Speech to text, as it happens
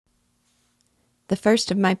The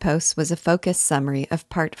first of my posts was a focused summary of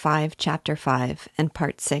Part 5, Chapter 5, and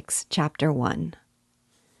Part 6, Chapter 1.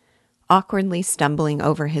 Awkwardly stumbling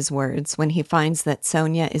over his words when he finds that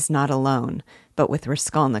Sonya is not alone, but with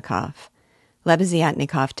Raskolnikov,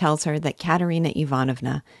 Lebeziatnikov tells her that Katerina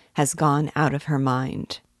Ivanovna has gone out of her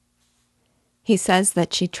mind. He says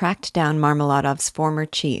that she tracked down Marmeladov's former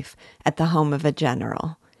chief at the home of a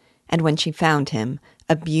general, and when she found him,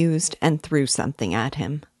 abused and threw something at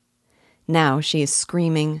him. Now she is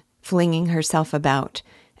screaming, flinging herself about,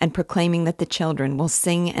 and proclaiming that the children will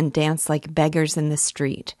sing and dance like beggars in the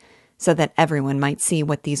street, so that everyone might see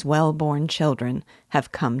what these well-born children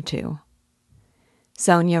have come to.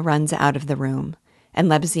 Sonya runs out of the room, and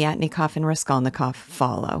Lebeziatnikov and Raskolnikov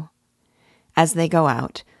follow. As they go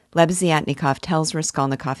out, Lebeziatnikov tells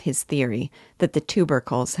Raskolnikov his theory that the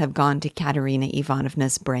tubercles have gone to Katerina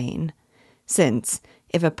Ivanovna's brain, since,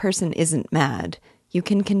 if a person isn't mad, you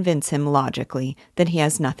can convince him logically that he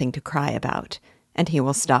has nothing to cry about, and he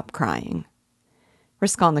will stop crying.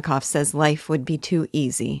 Raskolnikov says life would be too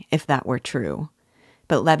easy if that were true,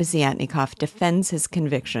 but Lebeziatnikov defends his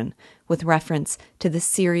conviction with reference to the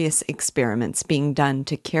serious experiments being done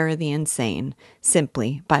to cure the insane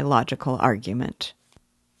simply by logical argument.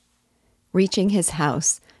 Reaching his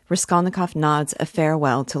house, Raskolnikov nods a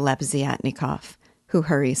farewell to Lebeziatnikov, who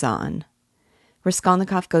hurries on.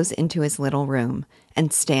 Raskolnikov goes into his little room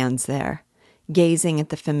and stands there, gazing at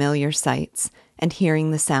the familiar sights and hearing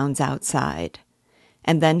the sounds outside.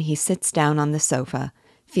 And then he sits down on the sofa,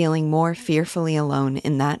 feeling more fearfully alone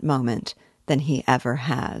in that moment than he ever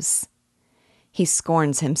has. He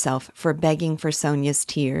scorns himself for begging for Sonya's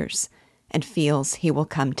tears and feels he will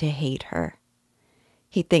come to hate her.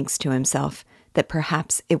 He thinks to himself that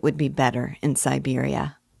perhaps it would be better in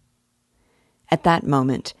Siberia. At that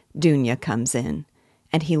moment, Dunya comes in,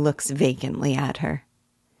 and he looks vacantly at her.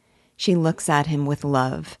 She looks at him with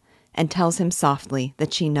love and tells him softly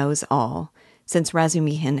that she knows all, since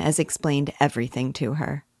Razumihin has explained everything to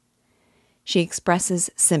her. She expresses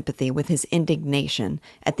sympathy with his indignation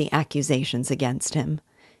at the accusations against him,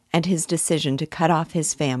 and his decision to cut off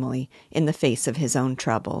his family in the face of his own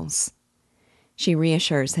troubles. She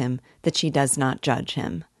reassures him that she does not judge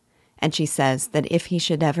him, and she says that if he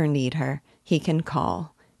should ever need her, he can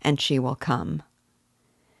call, and she will come.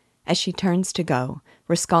 As she turns to go,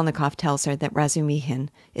 Raskolnikov tells her that Razumihin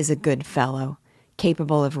is a good fellow,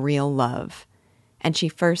 capable of real love, and she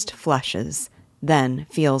first flushes, then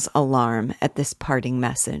feels alarm at this parting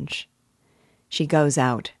message. She goes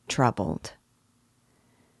out troubled.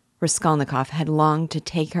 Raskolnikov had longed to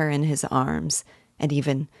take her in his arms, and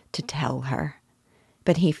even to tell her,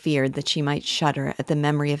 but he feared that she might shudder at the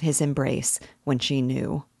memory of his embrace when she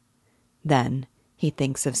knew. Then he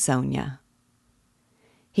thinks of Sonya.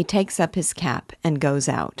 He takes up his cap and goes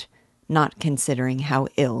out, not considering how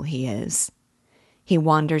ill he is. He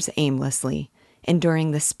wanders aimlessly,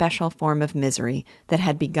 enduring the special form of misery that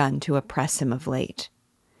had begun to oppress him of late.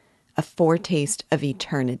 A foretaste of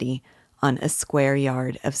eternity on a square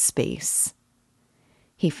yard of space.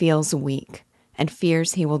 He feels weak and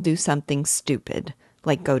fears he will do something stupid,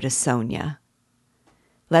 like go to Sonya.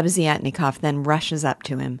 Lebeziatnikov then rushes up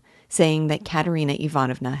to him, saying that Katerina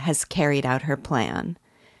Ivanovna has carried out her plan,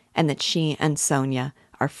 and that she and Sonya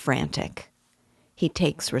are frantic. He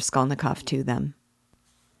takes Raskolnikov to them.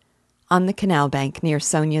 On the canal bank near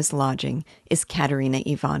Sonya's lodging is Katerina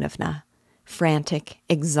Ivanovna, frantic,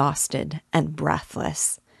 exhausted, and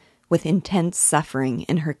breathless, with intense suffering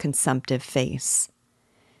in her consumptive face.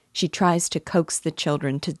 She tries to coax the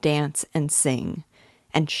children to dance and sing,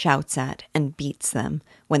 and shouts at and beats them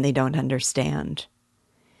when they don't understand.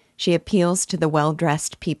 She appeals to the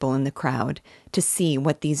well-dressed people in the crowd to see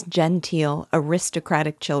what these genteel,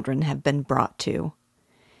 aristocratic children have been brought to.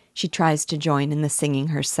 She tries to join in the singing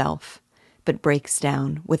herself, but breaks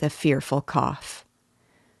down with a fearful cough.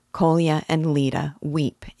 Kolya and Lida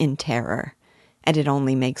weep in terror, and it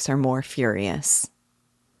only makes her more furious.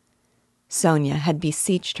 Sonya had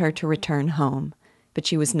beseeched her to return home, but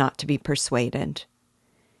she was not to be persuaded.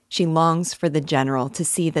 She longs for the general to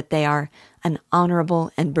see that they are an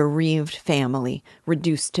honorable and bereaved family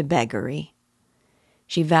reduced to beggary.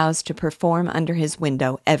 She vows to perform under his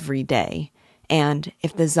window every day, and,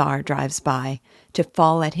 if the Tsar drives by, to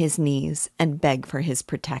fall at his knees and beg for his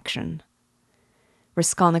protection.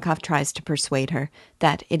 Raskolnikov tries to persuade her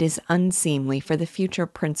that it is unseemly for the future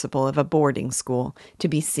principal of a boarding school to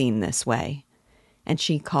be seen this way, and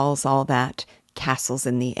she calls all that castles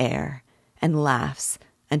in the air, and laughs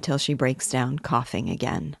until she breaks down coughing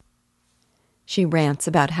again. She rants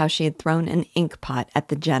about how she had thrown an ink pot at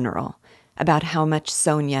the general, about how much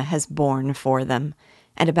Sonya has borne for them,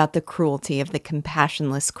 and about the cruelty of the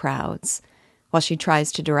compassionless crowds, while she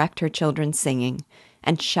tries to direct her children's singing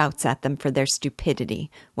and shouts at them for their stupidity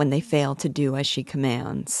when they fail to do as she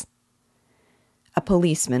commands. A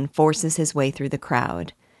policeman forces his way through the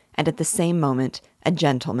crowd, and at the same moment a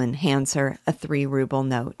gentleman hands her a 3-ruble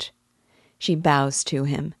note. She bows to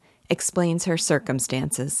him, explains her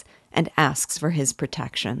circumstances, and asks for his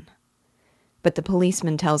protection. But the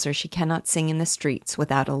policeman tells her she cannot sing in the streets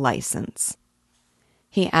without a license.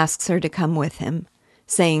 He asks her to come with him,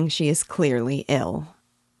 saying she is clearly ill.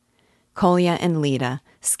 Kolya and Lida,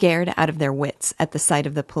 scared out of their wits at the sight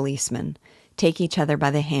of the policeman, take each other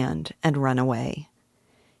by the hand and run away.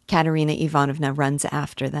 Katerina Ivanovna runs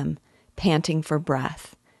after them, panting for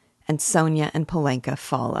breath, and Sonia and Polenka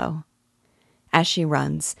follow. As she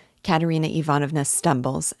runs, Katerina Ivanovna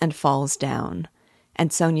stumbles and falls down,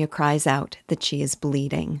 and Sonia cries out that she is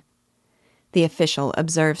bleeding. The official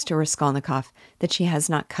observes to Raskolnikov that she has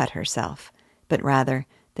not cut herself, but rather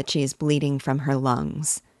that she is bleeding from her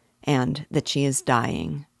lungs, and that she is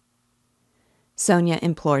dying. Sonia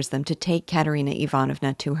implores them to take Katerina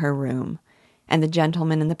Ivanovna to her room, and the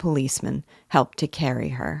gentleman and the policeman help to carry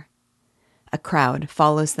her. A crowd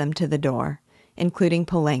follows them to the door, including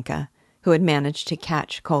Polenka, who had managed to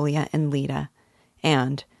catch Kolya and Lida,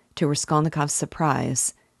 and, to Raskolnikov's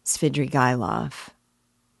surprise, Svidrigailov.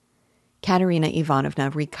 Katerina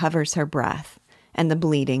Ivanovna recovers her breath, and the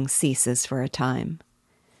bleeding ceases for a time.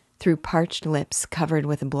 Through parched lips covered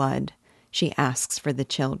with blood, she asks for the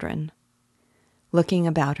children. Looking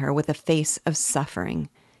about her with a face of suffering,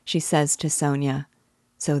 she says to Sonia,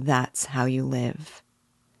 "So that's how you live."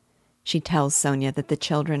 She tells Sonia that the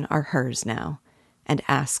children are hers now, and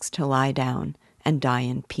asks to lie down and die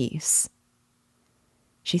in peace.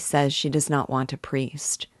 She says she does not want a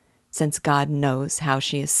priest, since God knows how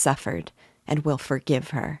she has suffered and will forgive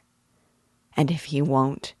her. And if he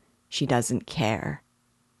won't, she doesn't care.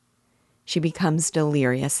 She becomes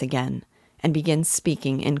delirious again and begins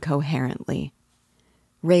speaking incoherently,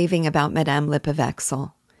 raving about Madame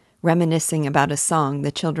Lipovexel, reminiscing about a song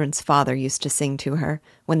the children's father used to sing to her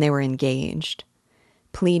when they were engaged,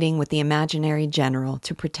 pleading with the imaginary general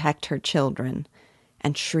to protect her children,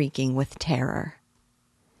 and shrieking with terror.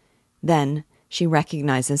 Then she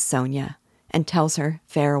recognizes Sonia and tells her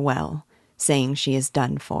farewell, saying she is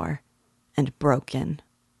done for and broken.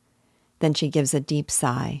 Then she gives a deep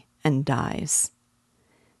sigh and dies.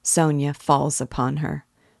 Sonia falls upon her.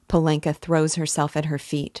 Polenka throws herself at her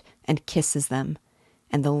feet and kisses them,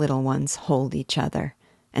 and the little ones hold each other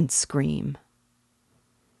and scream.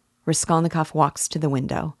 Raskolnikov walks to the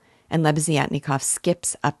window, and Lebeziatnikov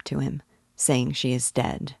skips up to him, saying she is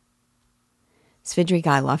dead.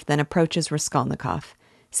 Svidrigailov then approaches Raskolnikov,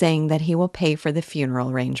 saying that he will pay for the funeral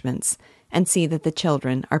arrangements and see that the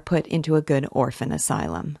children are put into a good orphan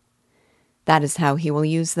asylum. That is how he will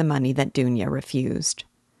use the money that Dunya refused.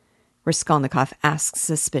 Raskolnikov asks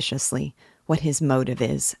suspiciously what his motive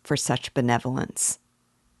is for such benevolence.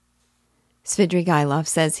 Svidrigailov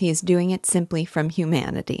says he is doing it simply from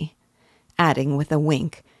humanity, adding with a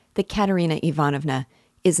wink that Katerina Ivanovna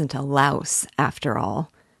isn't a louse, after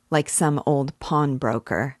all, like some old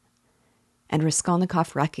pawnbroker. And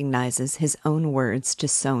Raskolnikov recognizes his own words to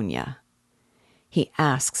Sonia. He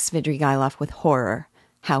asks Svidrigailov with horror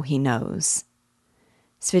how he knows.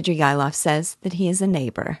 Svidrigailov says that he is a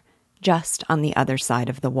neighbor, just on the other side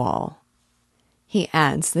of the wall. He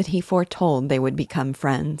adds that he foretold they would become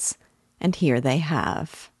friends, and here they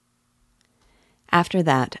have. After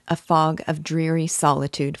that, a fog of dreary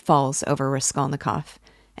solitude falls over Raskolnikov,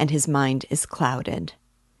 and his mind is clouded.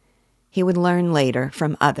 He would learn later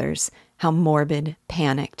from others how morbid,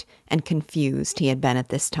 panicked, and confused he had been at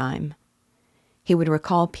this time. He would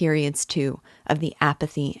recall periods, too, of the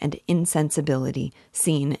apathy and insensibility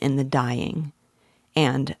seen in the dying,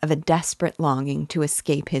 and of a desperate longing to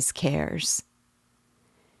escape his cares.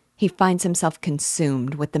 He finds himself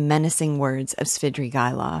consumed with the menacing words of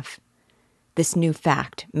Svidrigailov. This new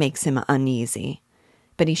fact makes him uneasy,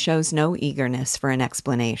 but he shows no eagerness for an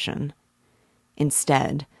explanation.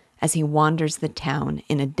 Instead, as he wanders the town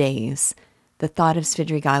in a daze, the thought of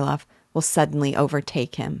Svidrigailov will suddenly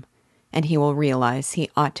overtake him, and he will realize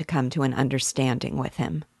he ought to come to an understanding with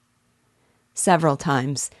him. Several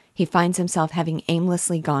times, he finds himself having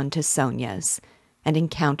aimlessly gone to Sonia's and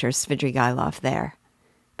encounters Svidrigailov there,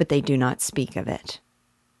 but they do not speak of it.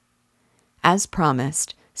 As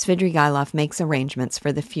promised, Svidrigailov makes arrangements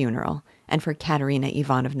for the funeral and for Katerina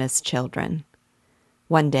Ivanovna's children.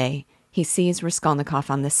 One day, he sees Raskolnikov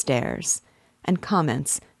on the stairs and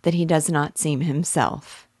comments that he does not seem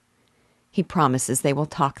himself. He promises they will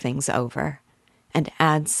talk things over, and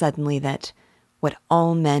adds suddenly that, What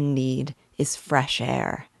all men need is fresh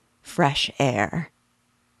air, fresh air.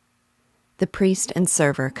 The priest and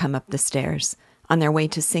server come up the stairs, on their way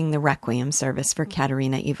to sing the requiem service for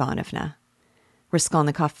Katerina Ivanovna.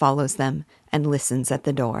 Raskolnikov follows them and listens at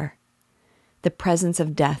the door. The presence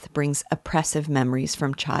of death brings oppressive memories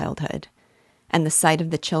from childhood, and the sight of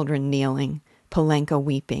the children kneeling, Polenka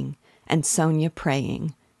weeping, and Sonia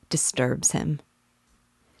praying disturbs him.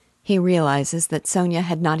 He realizes that Sonia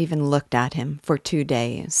had not even looked at him for 2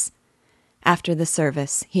 days. After the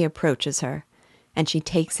service, he approaches her, and she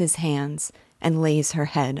takes his hands and lays her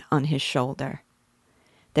head on his shoulder.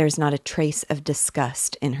 There is not a trace of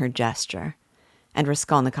disgust in her gesture, and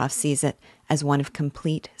Raskolnikov sees it as one of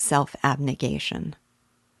complete self-abnegation.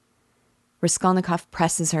 Raskolnikov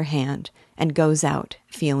presses her hand and goes out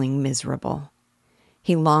feeling miserable.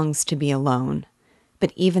 He longs to be alone,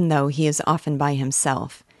 but even though he is often by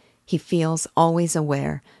himself, he feels always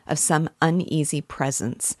aware of some uneasy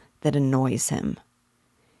presence that annoys him.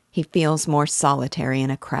 He feels more solitary in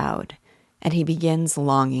a crowd, and he begins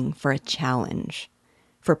longing for a challenge,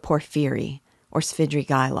 for Porfiry or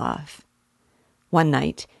Svidrigailov. One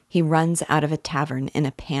night, he runs out of a tavern in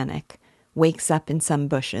a panic, wakes up in some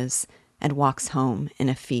bushes, and walks home in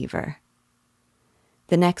a fever.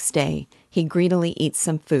 The next day, he greedily eats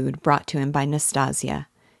some food brought to him by Nastasia,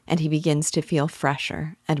 and he begins to feel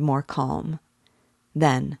fresher and more calm.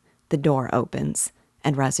 Then the door opens,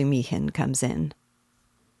 and Razumihin comes in.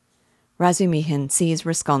 Razumihin sees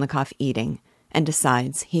Raskolnikov eating and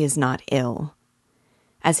decides he is not ill.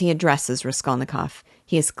 As he addresses Raskolnikov,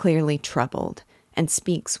 he is clearly troubled and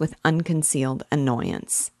speaks with unconcealed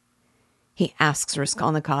annoyance. He asks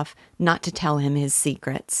Raskolnikov not to tell him his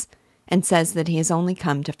secrets, and says that he has only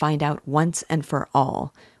come to find out once and for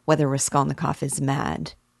all whether Raskolnikov is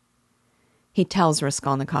mad. He tells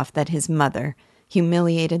Raskolnikov that his mother,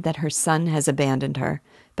 humiliated that her son has abandoned her,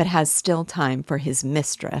 but has still time for his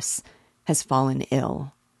mistress, has fallen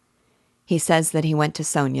ill. He says that he went to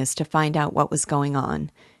Sonia's to find out what was going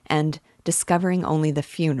on, and, discovering only the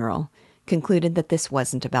funeral, concluded that this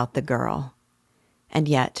wasn't about the girl. And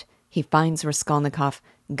yet, he finds Raskolnikov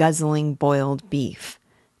guzzling boiled beef,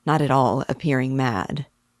 not at all appearing mad.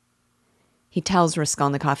 He tells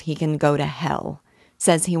Raskolnikov he can go to hell,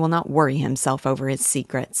 says he will not worry himself over his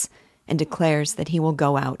secrets, and declares that he will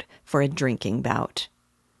go out for a drinking bout.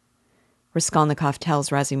 Raskolnikov tells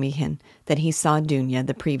Razumihin that he saw Dunya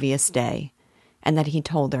the previous day, and that he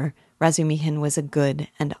told her Razumihin was a good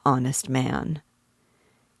and honest man.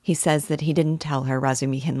 He says that he didn't tell her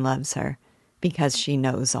Razumihin loves her, because she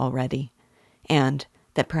knows already, and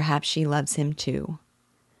that perhaps she loves him too.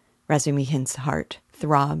 Razumihin's heart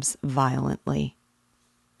throbs violently.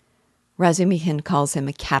 Razumihin calls him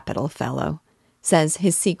a capital fellow, says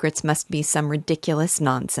his secrets must be some ridiculous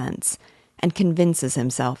nonsense, and convinces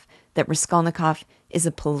himself that Raskolnikov is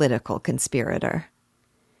a political conspirator.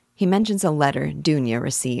 He mentions a letter Dunya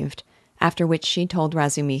received, after which she told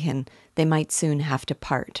Razumihin they might soon have to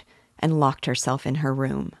part, and locked herself in her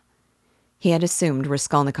room. He had assumed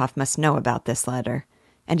Raskolnikov must know about this letter,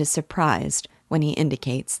 and is surprised when he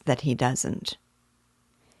indicates that he doesn't.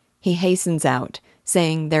 He hastens out,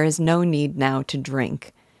 saying there is no need now to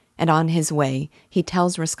drink, and on his way he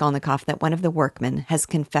tells Raskolnikov that one of the workmen has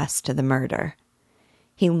confessed to the murder.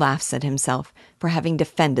 He laughs at himself for having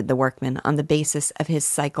defended the workman on the basis of his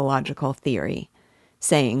psychological theory,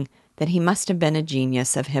 saying that he must have been a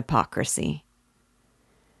genius of hypocrisy.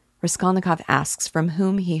 Raskolnikov asks from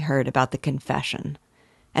whom he heard about the confession,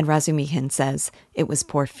 and Razumihin says it was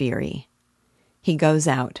Porfiry. He goes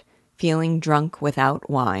out, feeling drunk without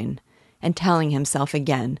wine, and telling himself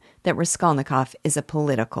again that Raskolnikov is a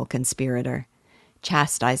political conspirator,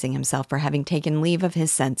 chastising himself for having taken leave of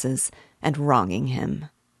his senses and wronging him.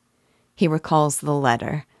 He recalls the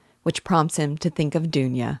letter, which prompts him to think of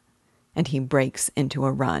Dunya, and he breaks into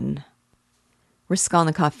a run.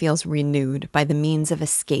 Raskolnikov feels renewed by the means of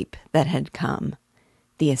escape that had come,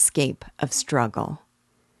 the escape of struggle.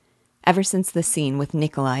 Ever since the scene with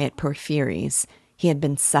Nikolai at Porfiry's, he had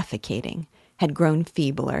been suffocating, had grown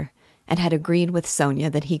feebler, and had agreed with Sonia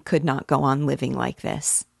that he could not go on living like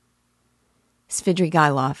this.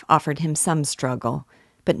 Svidrigailov offered him some struggle,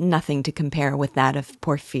 but nothing to compare with that of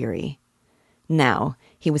Porfiry. Now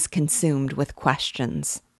he was consumed with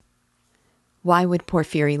questions. Why would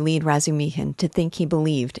Porfiry lead Razumihin to think he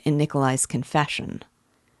believed in Nikolai's confession?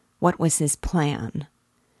 What was his plan?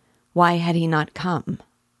 Why had he not come?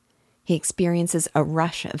 He experiences a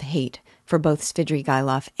rush of hate for both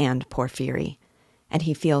Svidrigailov and Porfiry, and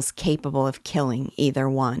he feels capable of killing either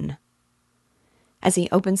one. As he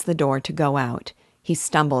opens the door to go out, he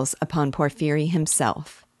stumbles upon Porfiry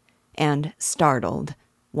himself. and, startled,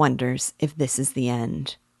 wonders if this is the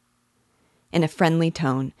end. In a friendly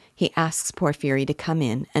tone, he asks Porphyry to come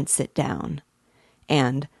in and sit down.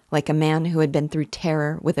 And, like a man who had been through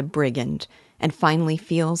terror with a brigand and finally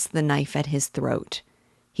feels the knife at his throat,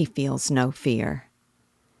 he feels no fear.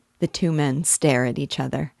 The two men stare at each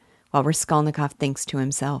other, while Raskolnikov thinks to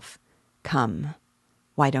himself, "Come,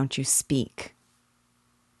 why don't you speak?"